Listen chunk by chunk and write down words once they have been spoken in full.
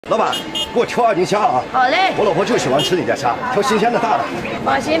老板，给我挑2斤虾啊！好嘞。我老婆就喜欢吃你家虾，挑新鲜的大的。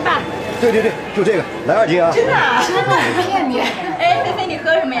放心吧。对，就这个，来2斤啊！真的？真的，不骗你。哎，菲菲，你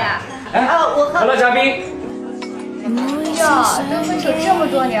喝什么呀？哎，我喝。可乐加冰。哟，都分手这么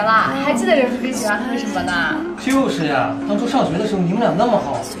多年了，还记得人菲菲喜欢喝什么呢？就是呀，当初上学的时候你们俩那么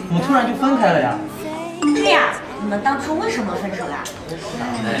好，怎么突然就分开了呀？对呀，你们当初为什么分手呀？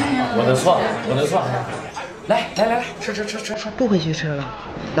我的错。来，吃。不回去吃了，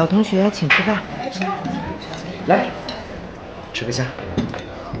老同学请吃饭。来，吃个虾。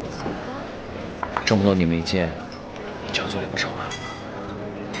这么多年没见，你叫做了不少啊？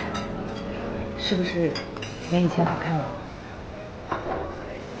是不是没以前好看了？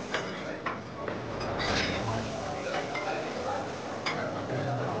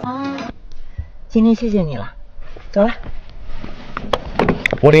今天谢谢你了，走了。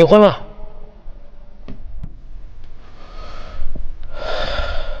我离婚了。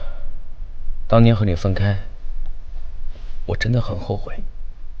当年和你分开，我真的很后悔。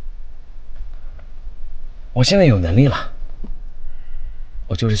我现在有能力了，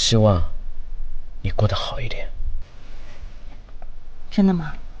我就是希望你过得好一点。真的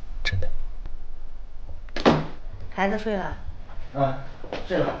吗？真的。孩子睡了？啊，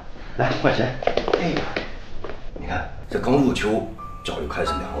睡了。来，换谁？哎，你看这刚入秋，脚就开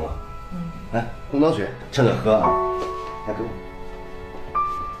始凉了。来，红糖水，趁着喝啊。来，给我。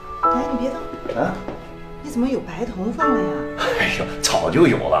哎，你别动。啊？你怎么有白头发了呀？哎呦，早就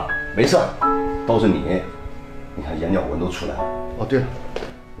有了，没事，都是你。你看眼角纹都出来了。哦，对了，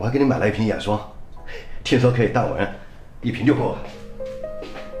我还给你买了一瓶眼霜，听说可以淡纹，1瓶就够了。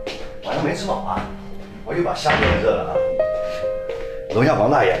晚上没吃饱啊，我又把虾给热了啊。楼下王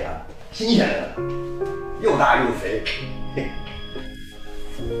大爷的，新鲜的，又大又肥。嘿，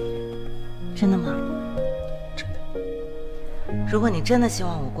真的吗？真的。如果你真的希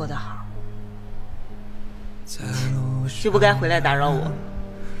望我过得好，就不该回来打扰我。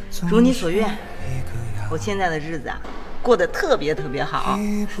如你所愿，我现在的日子啊，过得特别好。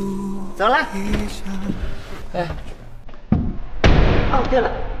走了。哎。哦，对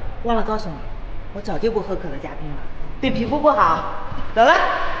了，忘了告诉你，我早就不喝可乐加冰了，对皮肤不好。走了。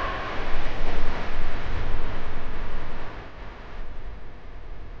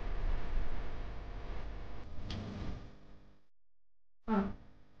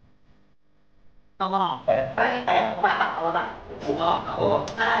好不好？哎，老板，不好，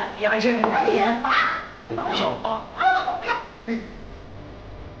哎，别吃盐吧，小花。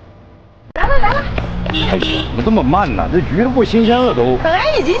来了。哎，怎么这么慢呢？这鱼都不新鲜了都。本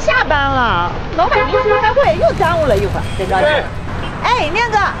来已经下班了，老板临时开会又耽误了一会儿，得着急。哎，念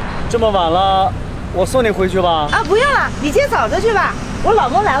哥，这么晚了，我送你回去吧。啊，不用了，你接嫂子去吧，我老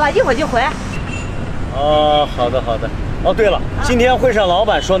公来了，一会儿就回。哦，好的。哦，对了，今天会上老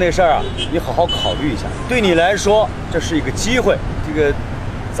板说那事儿啊，你好好考虑一下。对你来说，这是一个机会。这个，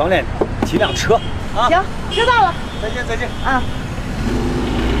咱俩提辆车啊。行，知道了。再见。啊。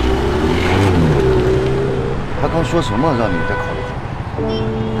他刚说什么让你再考虑？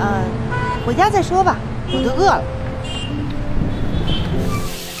回家再说吧，我都饿了。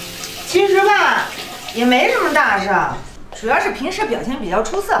其实吧，也没什么大事，主要是平时表现比较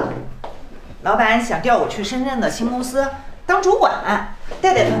出色。老板想调我去深圳的新公司当主管，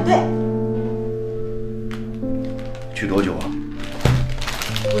带团队。去多久啊？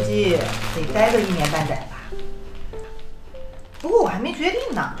估计得待个1年半载吧。不过我还没决定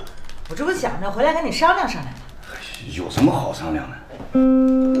呢，我这不想着回来跟你商量商量。有什么好商量的？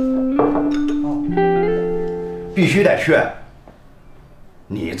必须得去。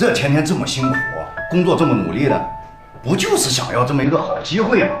你这天天这么辛苦，工作这么努力的，不就是想要这么一个好机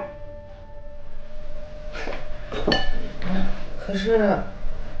会吗？可是，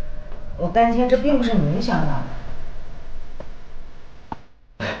我担心这并不是你想要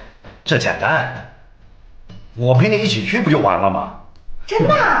的。这简单，我陪你一起去不就完了吗？真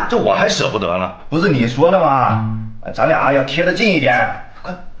的？这我还舍不得呢。不是你说的吗？咱俩要贴得近一点。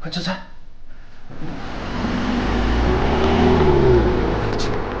快吃菜。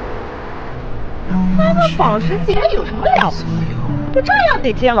他们保时捷有什么了不起？就这样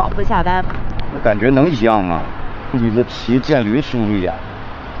得接老婆下班吗？感觉能一样吗？你这骑电驴舒服一点。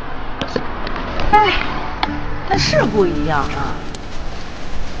哎，那是不一样啊。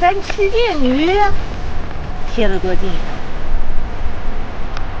咱骑电驴贴得多近呀！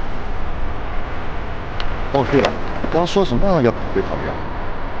哦，对了，刚说什么要考虑考虑啊？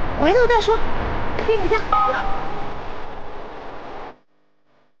回头再说，听一下。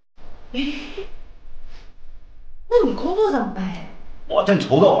那你工作怎么办呀？我正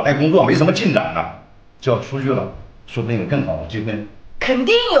愁着我那工作没什么进展呢，就要出去了，说不定有更好的机会。肯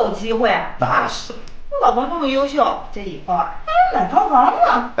定有机会。那是。我老公那么优秀，这以后啊，买套房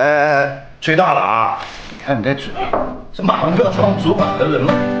了。哎，吹大了啊！你看你这嘴，这马上就要当主管的人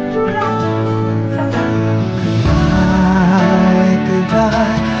了。是不是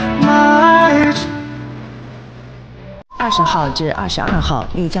？20号至22号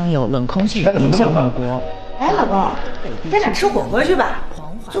又将有冷空气影响我国。哎，老公，咱俩吃火锅去吧？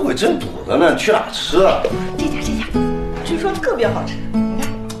这回真堵着呢，去哪吃啊？这家，据说特别好吃。你看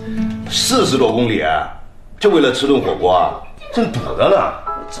，40多公里，就为了吃顿火锅啊，正堵着呢。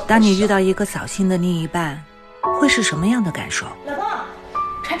当你遇到一个扫兴的另一半，会是什么样的感受？老公，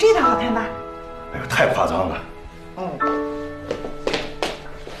穿这套好看吧？哎呦，太夸张了。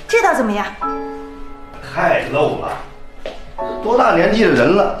这套怎么样？太露了。多大年纪的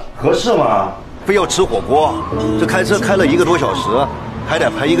人了，合适吗？非要吃火锅，这开车开了1个多小时，还得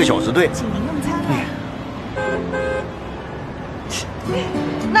排1个小时队。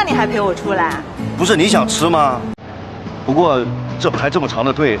那你还陪我出来？不是你想吃吗？不过这排这么长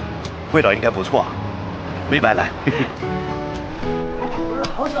的队，味道应该不错，没白来。不是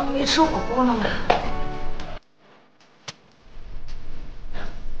好久没吃火锅了吗？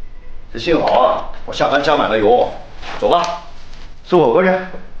这幸好啊，我下班加满了油。走吧，吃火锅去。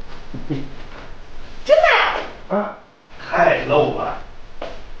真的？啊，太露了。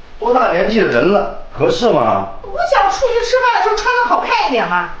多大年纪的人了，合适吗？我想出去吃饭的时候穿的好看一点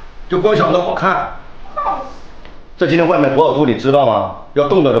嘛。就光想着好看。这今天外面多少度你知道吗？要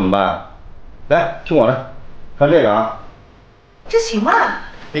冻着怎么办？来，听我的，看这个啊。这行吗？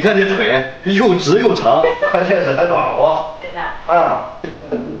你看这腿又直又长，关键是还暖和。对的。啊。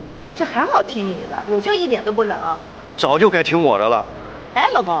这还好听你的，我就一点都不冷。早就该听我的了。哎，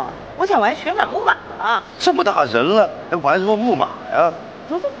老公，我想玩旋转木马了。这么大人了，还玩什么木马呀？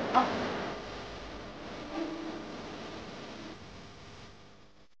走走啊！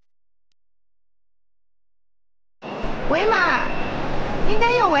喂妈，应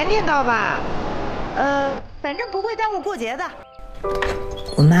该要晚点到吧？反正不会耽误过节的。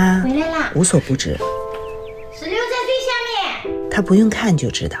我妈回来啦，无所不知， 16在最下面。她不用看就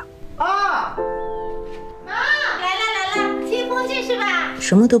知道。哦，妈，来了，吹风机是吧？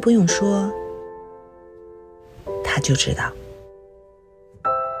什么都不用说，她就知道。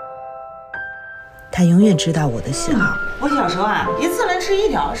她永远知道我的喜好。我小时候啊，一次能吃1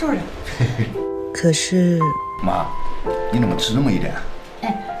条，是不是？可是妈，你怎么吃那么一点？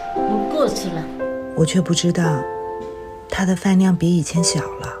不够吃了。我却不知道，她的饭量比以前小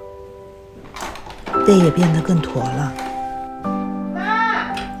了，背也变得更驼了，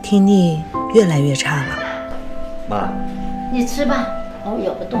听力越来越差了。妈，你吃吧，我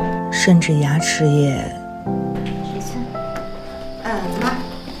咬不动。甚至牙齿也……谁吃？妈，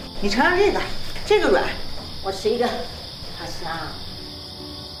你尝尝这个，这个软。我吃一个，好吃啊。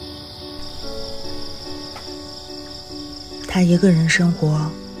他一个人生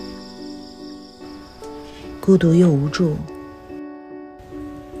活，孤独又无助，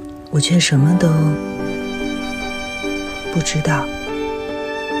我却什么都不知道。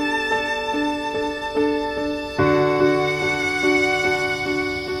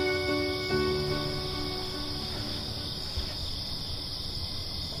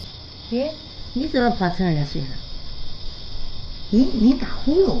咦，你怎么跑这儿来睡了？咦，你打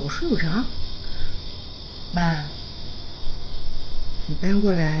呼噜，我睡不着。妈，你搬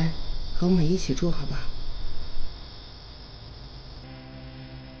过来和我们一起住好不好？